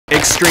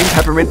Extreme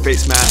Peppermint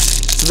Face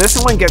Mask. So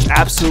this one gets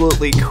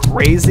absolutely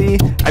crazy.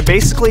 I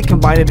basically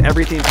combined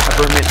everything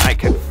peppermint I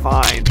could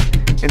find.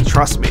 And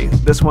trust me,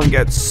 this one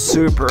gets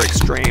super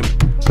extreme.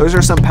 Those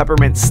are some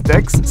peppermint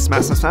sticks.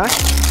 Smash, smash,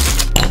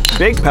 smash.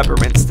 Big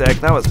peppermint stick.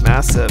 That was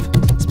massive.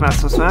 Smash,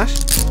 smash, smash.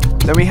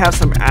 Then we have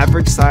some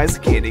average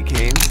sized candy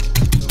canes.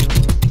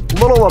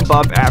 Little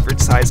above average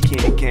sized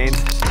candy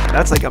canes.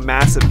 That's like a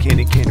massive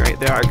candy cane right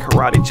there. I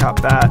karate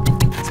chop that.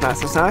 Smash,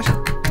 smash,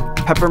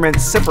 smash. Peppermint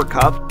sipper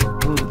cup.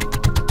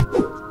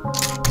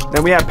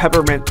 Then we have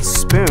peppermint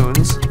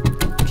spoons.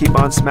 Keep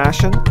on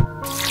smashing.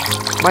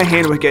 My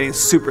hand was getting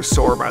super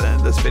sore by the end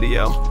of this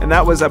video. And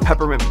that was a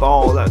peppermint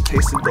ball that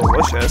tasted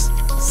delicious.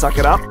 Suck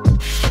it up.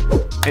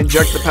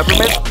 Inject the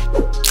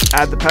peppermint.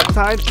 Add the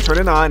peptide. Turn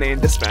it on and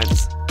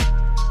dispense.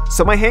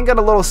 So my hand got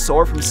a little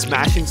sore from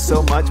smashing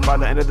so much by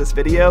the end of this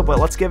video, but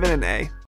let's give it an A.